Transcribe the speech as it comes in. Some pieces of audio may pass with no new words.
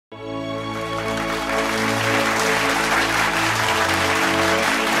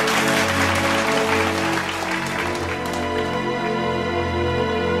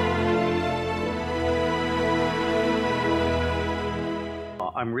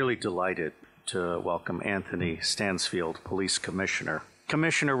I'm really delighted to welcome Anthony Stansfeld, Police Commissioner.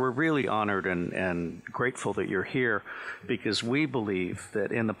 Commissioner, we're really honored and grateful that you're here because we believe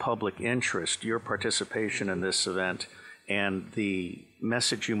that in the public interest, your participation in this event and the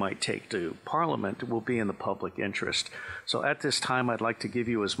message you might take to Parliament will be in the public interest. So at this time, I'd like to give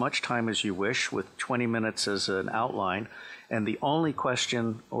you as much time as you wish with 20 minutes as an outline. And the only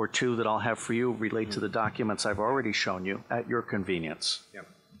question or two that I'll have for you relate to the documents I've already shown you at your convenience. Yep.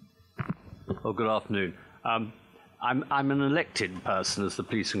 Well, good afternoon. I'm an elected person as the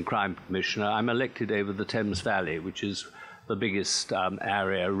Police and Crime Commissioner. I'm elected over the Thames Valley, which is the biggest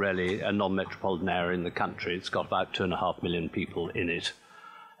area, really, a non-metropolitan area in the country. It's got about 2.5 million people in it.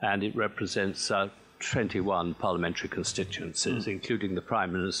 And it represents 21 parliamentary constituencies, including the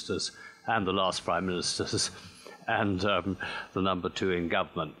Prime Ministers and the last Prime Ministers and the number 2 in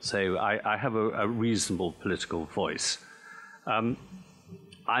government. So I have a reasonable political voice.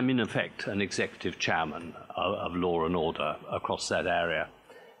 I'm in effect an executive chairman of law and order across that area.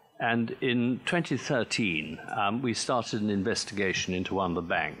 And in 2013, we started an investigation into one of the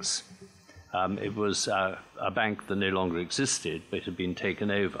banks. It was a bank that no longer existed, but it had been taken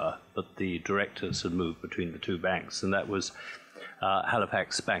over, but the directors had moved between the two banks, and that was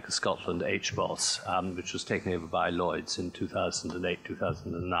Halifax Bank of Scotland, HBOS, which was taken over by Lloyds in 2008,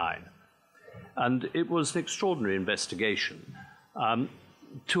 2009. And it was an extraordinary investigation.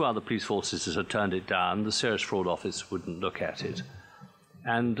 2 other police forces had turned it down. The Serious Fraud Office wouldn't look at it.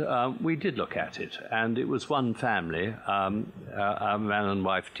 And we did look at it. And it was one family, a man and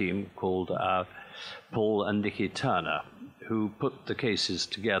wife team called Paul and Nikki Turner, who put the cases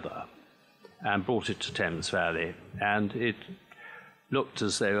together and brought it to Thames Valley. And it looked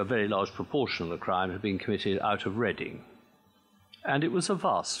as though a very large proportion of the crime had been committed out of Reading. And it was a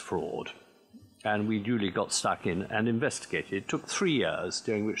vast fraud. And we duly got stuck in and investigated. It took 3 years,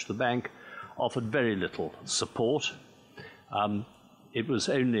 during which the bank offered very little support. We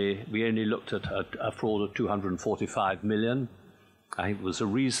only looked at a fraud of 245 million. I think there was a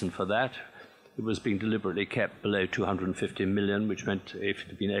reason for that. It was being deliberately kept below 250 million, which meant if it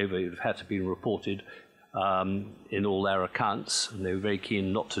had been over, it would have had to be reported in all their accounts. And they were very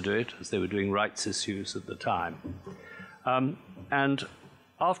keen not to do it, as they were doing rights issues at the time. And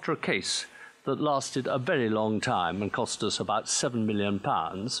after a case that lasted a very long time and cost us about £7 million,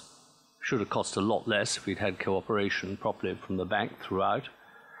 should have cost a lot less if we'd had cooperation properly from the bank throughout,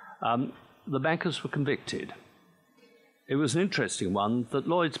 the bankers were convicted. It was an interesting one that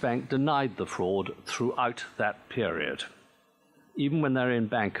Lloyds Bank denied the fraud throughout that period. Even when their own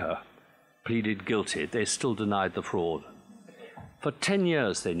banker pleaded guilty, they still denied the fraud. For 10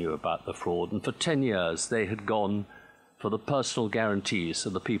 years they knew about the fraud, and for 10 years they had gone for the personal guarantees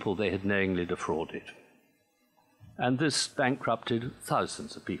of the people they had knowingly defrauded. And this bankrupted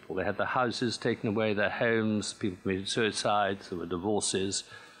thousands of people. They had their houses taken away, their homes, people committed suicides, there were divorces,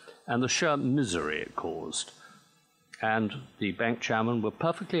 and the sheer misery it caused. And the bank chairmen were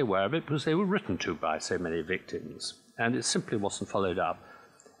perfectly aware of it because they were written to by so many victims, and it simply wasn't followed up.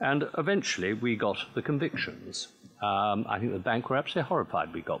 And eventually we got the convictions. I think the bank were absolutely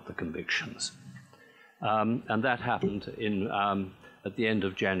horrified we got the convictions. And that happened at the end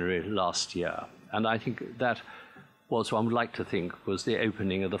of January last year. And I think that was, one would like to think, was the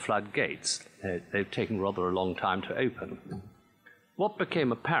opening of the floodgates. They've taken rather a long time to open. What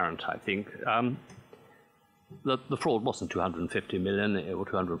became apparent, I think, that the fraud wasn't 250 million or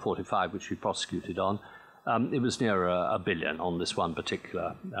 245, which we prosecuted on. It was nearer $1 billion on this one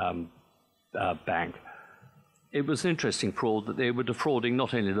particular bank. It was an interesting fraud that they were defrauding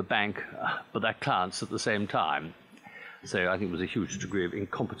not only the bank, but their clients at the same time. So I think it was a huge degree of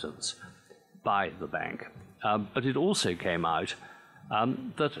incompetence by the bank. But it also came out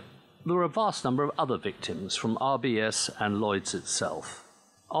that there were a vast number of other victims from RBS and Lloyds itself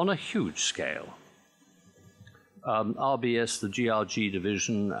on a huge scale. RBS, the GRG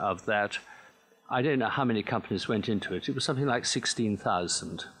division of that, I don't know how many companies went into it. It was something like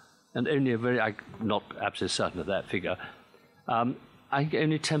 16,000. And only I'm not absolutely certain of that figure. I think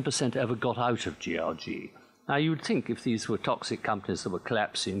only 10% ever got out of GRG. Now, you would think if these were toxic companies that were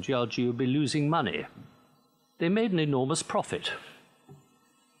collapsing, GRG would be losing money. They made an enormous profit.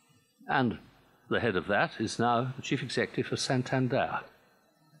 And the head of that is now the chief executive of Santander,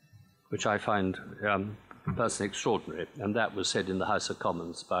 which I find personally extraordinary. And that was said in the House of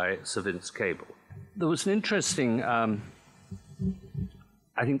Commons by Sir Vince Cable. There was an interesting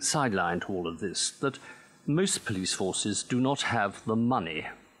I think, sideline to all of this, that most police forces do not have the money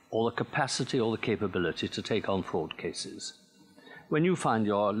or the capacity or the capability to take on fraud cases. When you find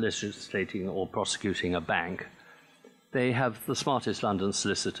you're legislating or prosecuting a bank, They have the smartest London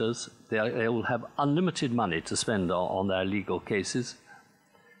solicitors. They will have unlimited money to spend on their legal cases.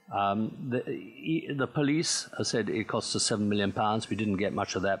 The police, I said it cost us £7 million. We didn't get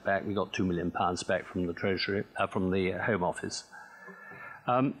much of that back. We got £2 million back from the Treasury, from the Home Office.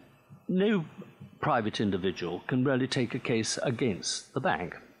 No private individual can really take a case against the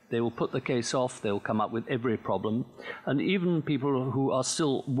bank. They will put the case off, they will come up with every problem, and even people who are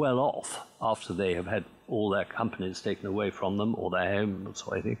still well off after they have had all their companies taken away from them, or their homes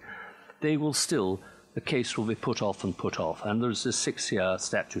or anything, they will still, the case will be put off and put off. And there's this 6-year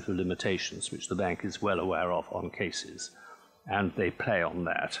statute of limitations, which the bank is well aware of on cases, and they play on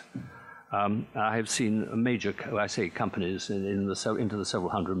that. I have seen major, I say companies, into the several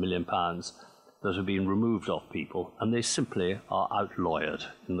 £100 million that have been removed off people, and they simply are out-lawyered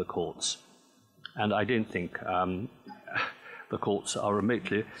in the courts. And I don't think the courts are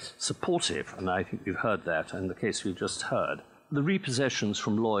remotely supportive, and I think we've heard that in the case we've just heard. The repossessions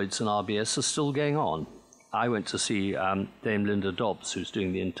from Lloyds and RBS are still going on. I went to see Dame Linda Dobbs, who's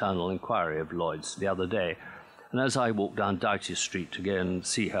doing the internal inquiry of Lloyds, the other day, and as I walked down Doughty Street to go and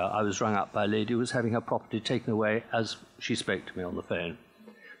see her, I was rung up by a lady who was having her property taken away as she spoke to me on the phone.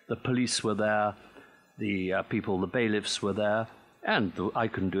 The police were there, the bailiffs were there, and I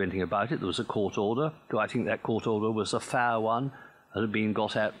couldn't do anything about it. There was a court order. Do I think that court order was a fair one and had been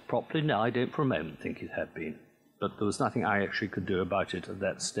got at properly? No, I don't for a moment think it had been. But there was nothing I actually could do about it at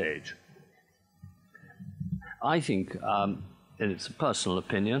that stage. I think, and it's a personal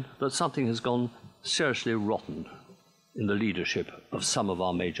opinion, that something has gone seriously rotten in the leadership of some of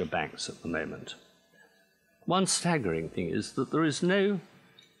our major banks at the moment. One staggering thing is that there is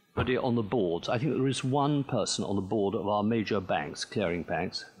nobody on the boards. I think there is one person on the board of our major banks, clearing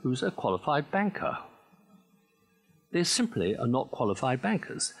banks, who's a qualified banker. They simply are not qualified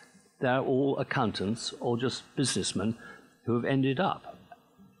bankers. They're all accountants or just businessmen who have ended up.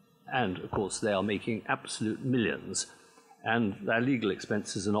 And, of course, they are making absolute millions. And their legal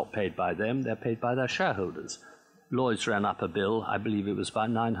expenses are not paid by them, they're paid by their shareholders. Lloyds ran up a bill, I believe it was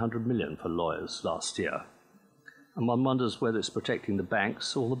about 900 million for lawyers last year. And one wonders whether it's protecting the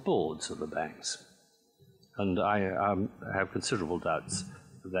banks or the boards of the banks. And I have considerable doubts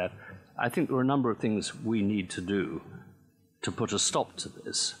of that. I think there are a number of things we need to do to put a stop to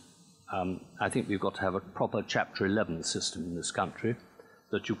this. I think we've got to have a proper Chapter 11 system in this country,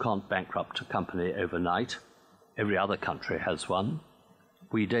 that you can't bankrupt a company overnight. Every other country has one.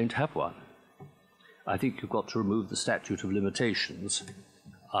 We don't have one. I think you've got to remove the statute of limitations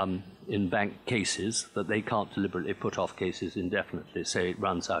in bank cases, that they can't deliberately put off cases indefinitely, say it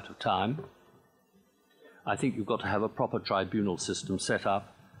runs out of time. I think you've got to have a proper tribunal system set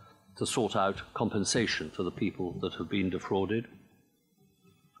up to sort out compensation for the people that have been defrauded.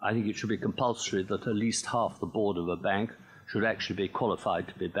 I think it should be compulsory that at least half the board of a bank should actually be qualified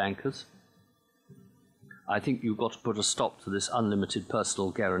to be bankers. I think you've got to put a stop to this unlimited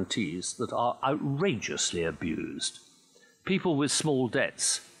personal guarantees that are outrageously abused. People with small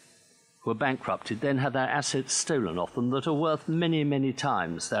debts who are bankrupted then have their assets stolen off them that are worth many, many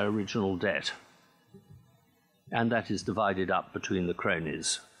times their original debt. And that is divided up between the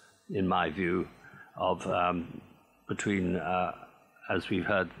cronies, in my view, of as we've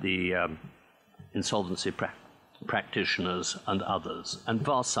heard, the insolvency practitioners and others. And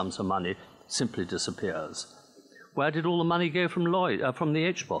vast sums of money simply disappears. Where did all the money go from from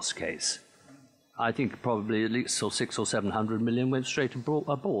the HBOS case? I think probably at least 600 or 700 million went straight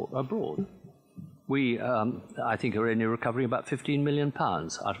abroad. We, I think, are only recovering about £15 million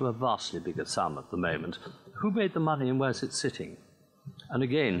out of a vastly bigger sum at the moment. Who made the money and where's it sitting? And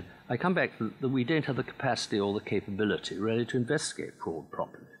again, I come back to that we don't have the capacity or the capability really to investigate fraud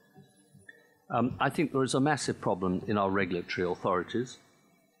properly. I think there is a massive problem in our regulatory authorities.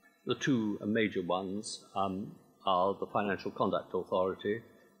 The two major ones are the Financial Conduct Authority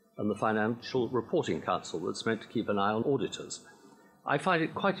and the Financial Reporting Council, that's meant to keep an eye on auditors. I find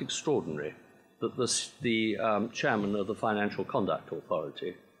it quite extraordinary that the chairman of the Financial Conduct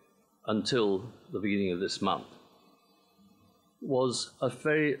Authority, until the beginning of this month, was a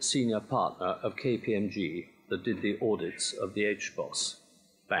very senior partner of KPMG that did the audits of the HBOS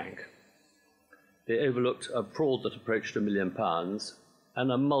bank. They overlooked a fraud that approached £1 million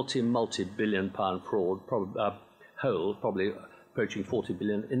and a multi-billion pound fraud, whole, probably approaching 40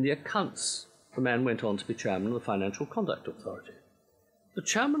 billion, in the accounts. The man went on to be chairman of the Financial Conduct Authority. The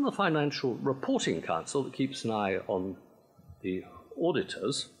chairman of the Financial Reporting Council, that keeps an eye on the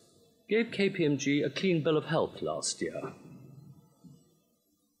auditors, gave KPMG a clean bill of health last year.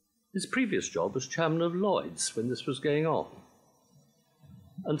 His previous job was chairman of Lloyds when this was going on.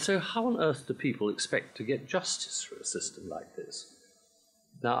 And so how on earth do people expect to get justice through a system like this?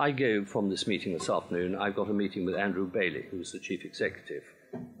 Now, I go from this meeting this afternoon, I've got a meeting with Andrew Bailey, who's the Chief Executive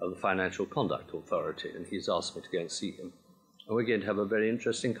of the Financial Conduct Authority, and he's asked me to go and see him. And we're going to have a very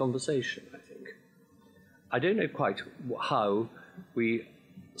interesting conversation, I think. I don't know quite how we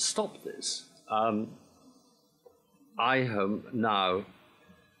stop this. I am now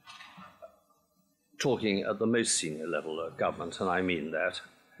talking at the most senior level of government, and I mean that.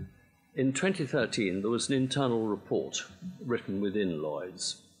 In 2013, there was an internal report written within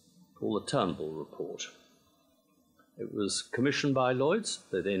Lloyds called the Turnbull Report. It was commissioned by Lloyds,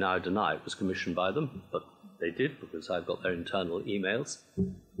 though they now deny it was commissioned by them, but they did because I've got their internal emails.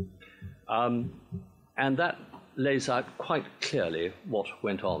 And that lays out quite clearly what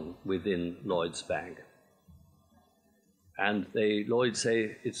went on within Lloyds Bank. And Lloyds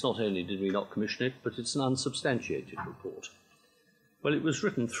say it's not only did we not commission it, but it's an unsubstantiated report. Well, it was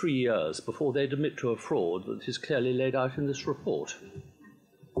written 3 years before they'd admit to a fraud that is clearly laid out in this report.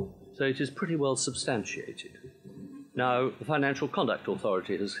 So it is pretty well substantiated. Now, the Financial Conduct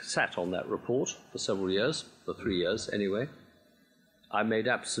Authority has sat on that report for several years, for 3 years anyway. I made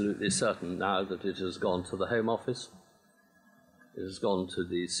absolutely certain now that it has gone to the Home Office, it has gone to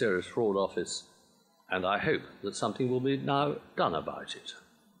the Serious Fraud Office, and I hope that something will be now done about it.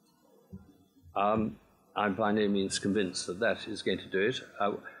 I'm by no means convinced that that is going to do it.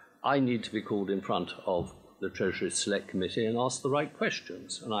 I need to be called in front of the Treasury Select Committee and ask the right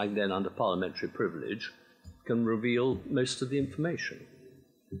questions, and I then, under parliamentary privilege, can reveal most of the information.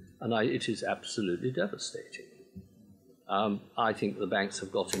 And it is absolutely devastating. I think the banks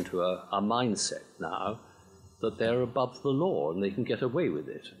have got into a mindset now that they're above the law and they can get away with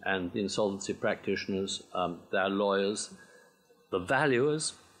it. And the insolvency practitioners, their lawyers, the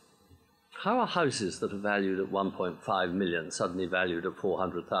valuers. How are houses that are valued at 1.5 million suddenly valued at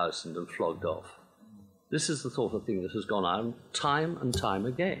 400,000 and flogged off? This is the sort of thing that has gone on time and time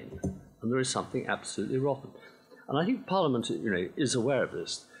again, and there is something absolutely rotten. And I think Parliament, is aware of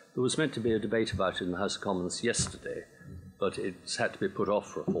this. There was meant to be a debate about it in the House of Commons yesterday, but it's had to be put off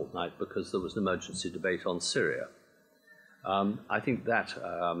for a fortnight because there was an emergency debate on Syria. I think that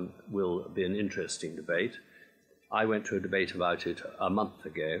will be an interesting debate. I went to a debate about it a month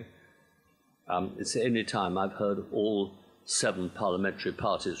ago. It's the only time I've heard all 7 parliamentary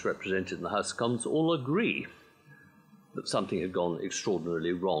parties represented in the House of Commons all agree that something had gone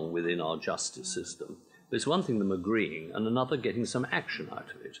extraordinarily wrong within our justice system. There's one thing them agreeing and another getting some action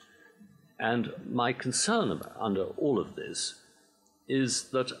out of it. And my concern under all of this is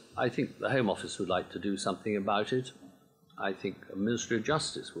that I think the Home Office would like to do something about it. I think the Ministry of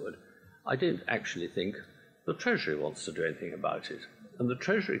Justice would. I don't actually think the Treasury wants to do anything about it. And the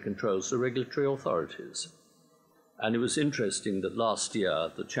Treasury controls the regulatory authorities. And it was interesting that last year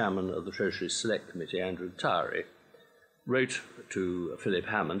the chairman of the Treasury Select Committee, Andrew Tyree, wrote to Philip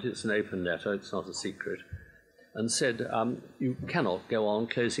Hammond, it's an open letter, it's not a secret, and said, you cannot go on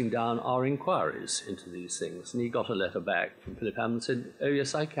closing down our inquiries into these things. And he got a letter back from Philip Hammond and said, oh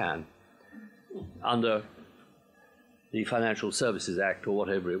yes, I can. Under the Financial Services Act, or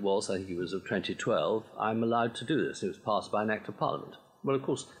whatever it was, I think it was of 2012, I'm allowed to do this. It was passed by an Act of Parliament. Well, of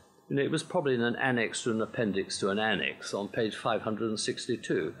course, it was probably in an annex to an appendix to an annex on page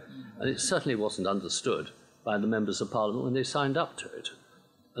 562, and it certainly wasn't understood by the members of Parliament when they signed up to it.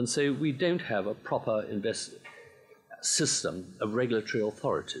 And so we don't have a proper system of regulatory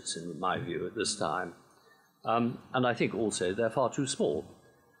authorities, in my view, at this time. And I think also they're far too small.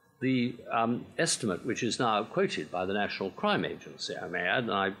 The estimate, which is now quoted by the National Crime Agency, I may add,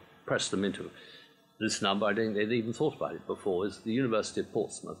 and I pressed them into this number, I don't think they'd even thought about it before, is the University of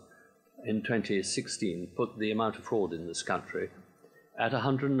Portsmouth in 2016 put the amount of fraud in this country at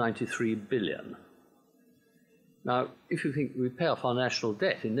 193 billion. Now, if you think we'd pay off our national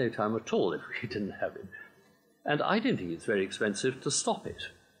debt in no time at all if we didn't have it. And I don't think it's very expensive to stop it.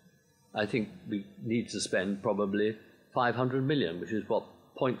 I think we need to spend probably 500 million, which is what,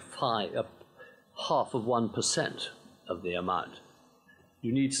 half of 1% of the amount.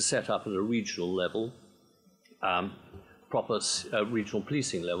 You need to set up at a regional level, proper regional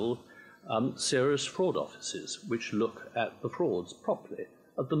policing level, serious fraud offices which look at the frauds properly.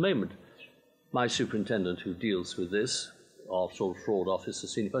 At the moment, my superintendent who deals with this, our sort of fraud officer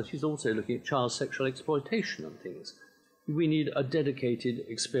senior person, he's also looking at child sexual exploitation and things. We need a dedicated,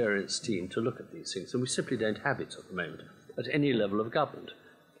 experienced team to look at these things, and we simply don't have it at the moment at any level of government.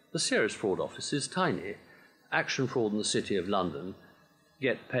 The serious fraud office is tiny. Action fraud in the City of London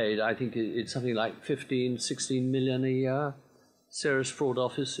get paid, I think it's something like 15, 16 million a year. Serious fraud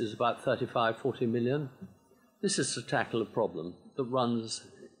office is about 35, 40 million. This is to tackle a problem that runs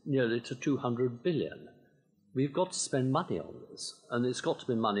nearly to 200 billion. We've got to spend money on this, and it's got to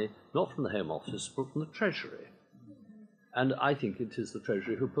be money not from the Home Office, but from the Treasury. And I think it is the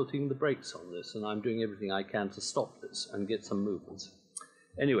Treasury who are putting the brakes on this, and I'm doing everything I can to stop this and get some movements.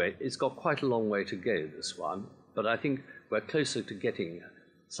 Anyway, it's got quite a long way to go, this one, but I think we're closer to getting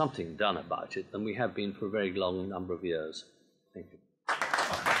something done about it than we have been for a very long number of years. Thank you.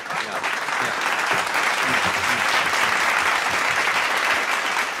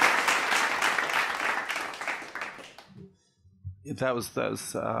 That was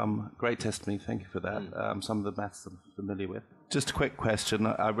great testimony. Thank you for that. Some of the maths I'm familiar with. Just a quick question.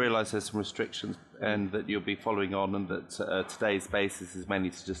 I realise there's some restrictions and that you'll be following on, and that today's basis is mainly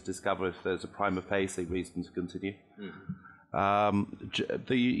to just discover if there's a prima facie reason to continue.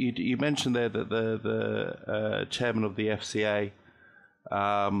 You mentioned there that the chairman of the FCA,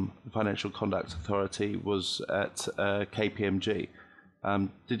 the Financial Conduct Authority, was at KPMG.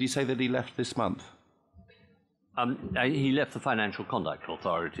 Did you say that he left this month? He left the Financial Conduct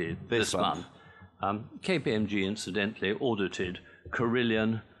Authority this month. KPMG, incidentally, audited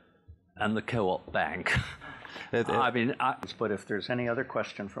Carillion and the Co-op Bank. But if there's any other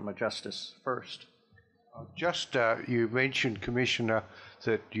question from a justice first. Just, you mentioned, Commissioner,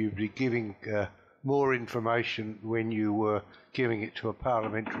 that you'd be giving more information when you were giving it to a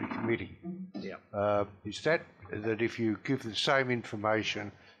parliamentary committee. Yeah. Is that if you give the same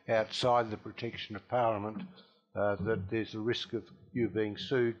information outside the protection of Parliament, that there's a risk of you being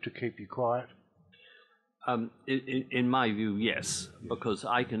sued to keep you quiet? In my view, yes, because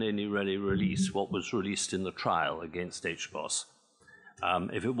I can only really release what was released in the trial against HBOS.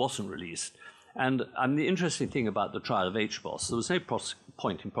 If it wasn't released. And the interesting thing about the trial of HBOS, there was no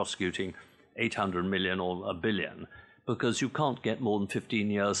point in prosecuting 800 million or a billion, because you can't get more than 15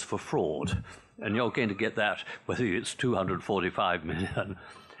 years for fraud. And you're going to get that whether it's 245 million.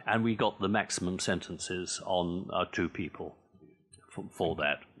 And we got the maximum sentences on 2 people for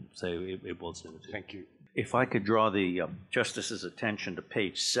that. So it was limited. Thank you. If I could draw the Justice's attention to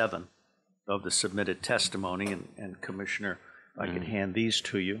page 7 of the submitted testimony, and Commissioner, I can hand these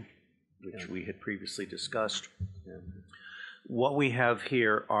to you, which we had previously discussed. What we have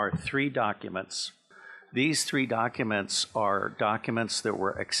here are 3 documents. These 3 documents are documents that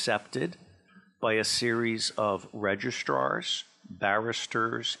were accepted by a series of registrars,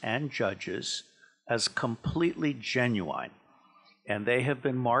 barristers, and judges as completely genuine. And they have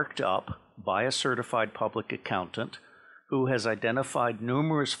been marked up by a certified public accountant who has identified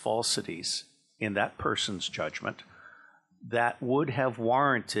numerous falsities in that person's judgment that would have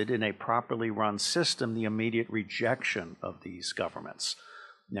warranted, in a properly run system, the immediate rejection of these governments.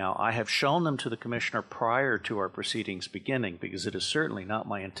 Now, I have shown them to the Commissioner prior to our proceedings beginning, because it is certainly not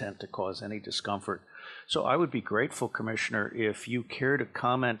my intent to cause any discomfort. So I would be grateful, Commissioner, if you care to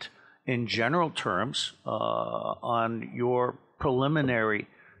comment in general terms on your preliminary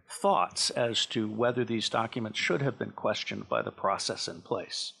thoughts as to whether these documents should have been questioned by the process in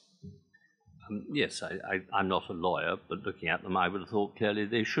place. Yes, I'm not a lawyer, but looking at them, I would have thought clearly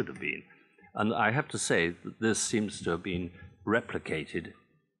they should have been. And I have to say that this seems to have been replicated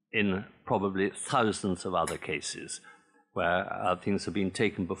in probably thousands of other cases where things have been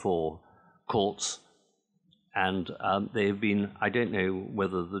taken before courts, and they've been, I don't know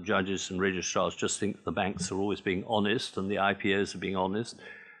whether the judges and registrars just think the banks are always being honest and the IPOs are being honest,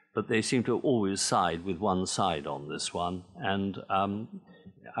 but they seem to always side with one side on this one, and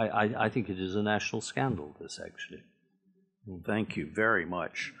I think it is a national scandal, this, actually. Thank you very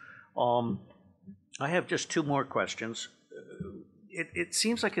much. I have just 2 more questions. It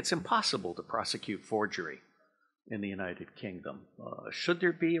seems like it's impossible to prosecute forgery in the United Kingdom. Should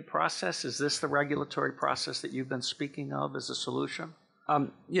there be a process? Is this the regulatory process that you've been speaking of as a solution?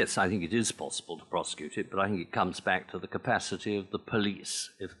 Yes, I think it is possible to prosecute it, but I think it comes back to the capacity of the police.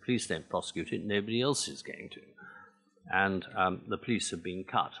 If the police don't prosecute it, nobody else is going to. And the police have been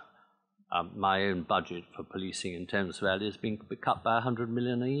cut. My own budget for policing in Thames Valley has been cut by 100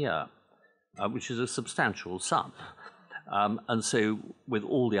 million a year, which is a substantial sum. And so with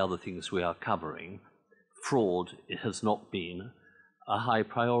all the other things we are covering, fraud has not been a high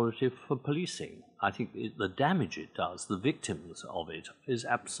priority for policing. I think the damage it does, the victims of it, is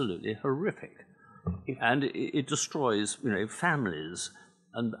absolutely horrific. And it destroys, families,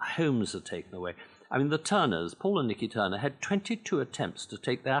 and homes are taken away. I mean, the Turners, Paul and Nicky Turner, had 22 attempts to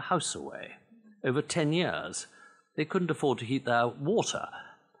take their house away over 10 years. They couldn't afford to heat their water.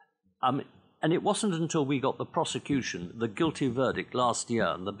 And it wasn't until we got the prosecution, the guilty verdict last year,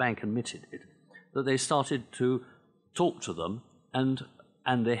 and the bank admitted it, that they started to talk to them, and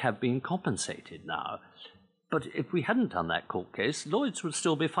they have been compensated now. But if we hadn't done that court case, Lloyds would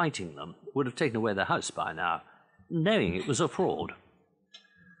still be fighting them, would have taken away their house by now, knowing it was a fraud.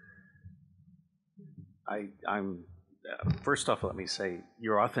 First off, let me say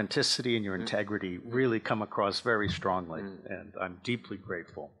your authenticity and your integrity really come across very strongly, and I'm deeply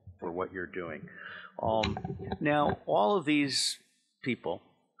grateful for what you're doing. Now, all of these people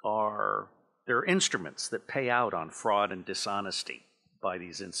they're instruments that pay out on fraud and dishonesty by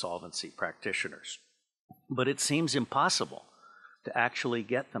these insolvency practitioners. But it seems impossible to actually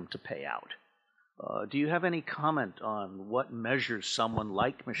get them to pay out. Do you have any comment on what measures someone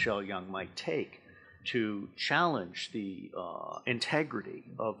like Michelle Young might take to challenge the integrity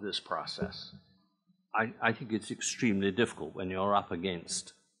of this process? I think it's extremely difficult when you're up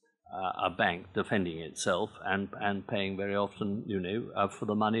against a bank defending itself and paying very often, for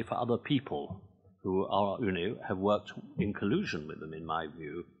the money for other people who are, have worked in collusion with them, in my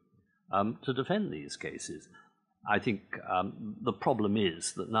view, to defend these cases. I think the problem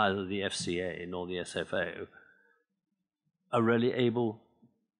is that neither the FCA nor the SFO are really able,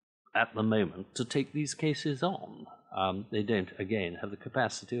 at the moment, to take these cases on. They don't, again, have the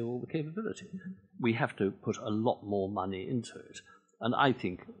capacity or the capability. We have to put a lot more money into it. And I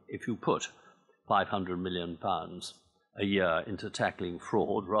think if you put £500 million a year into tackling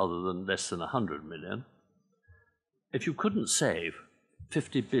fraud rather than less than 100 million, if you couldn't save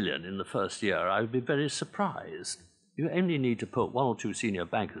 50 billion in the first year, I would be very surprised. You only need to put one or two senior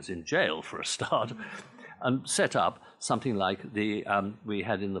bankers in jail for a start and set up something like the we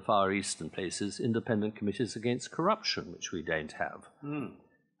had in the Far East and places, independent committees against corruption, which we don't have.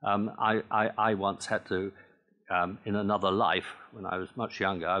 I once had to, in another life, when I was much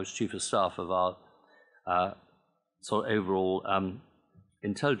younger, I was chief of staff of our sort of overall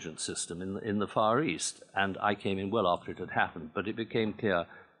intelligence system in the Far East, and I came in well after it had happened, but it became clear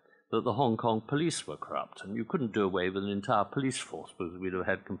that the Hong Kong police were corrupt, and you couldn't do away with an entire police force because we'd have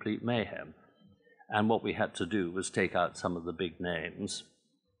had complete mayhem. And what we had to do was take out some of the big names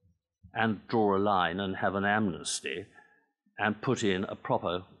and draw a line and have an amnesty and put in a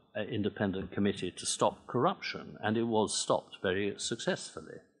proper independent committee to stop corruption, and it was stopped very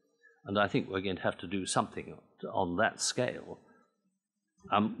successfully. And I think we're going to have to do something on that scale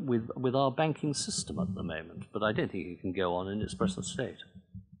with our banking system at the moment, but I don't think it can go on in its present state.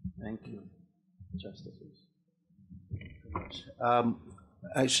 Thank you. Justices.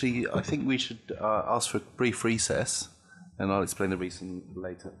 Actually, I think we should ask for a brief recess, and I'll explain the reason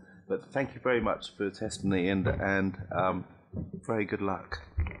later. But thank you very much for the testimony, and very good luck.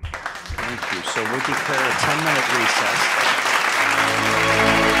 Thank you. So we'll declare a 10-minute recess.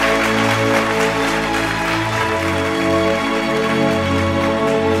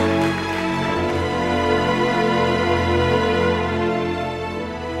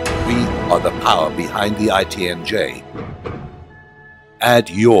 We are the power behind the ITNJ. Add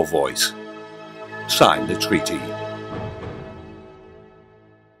your voice. Sign the treaty.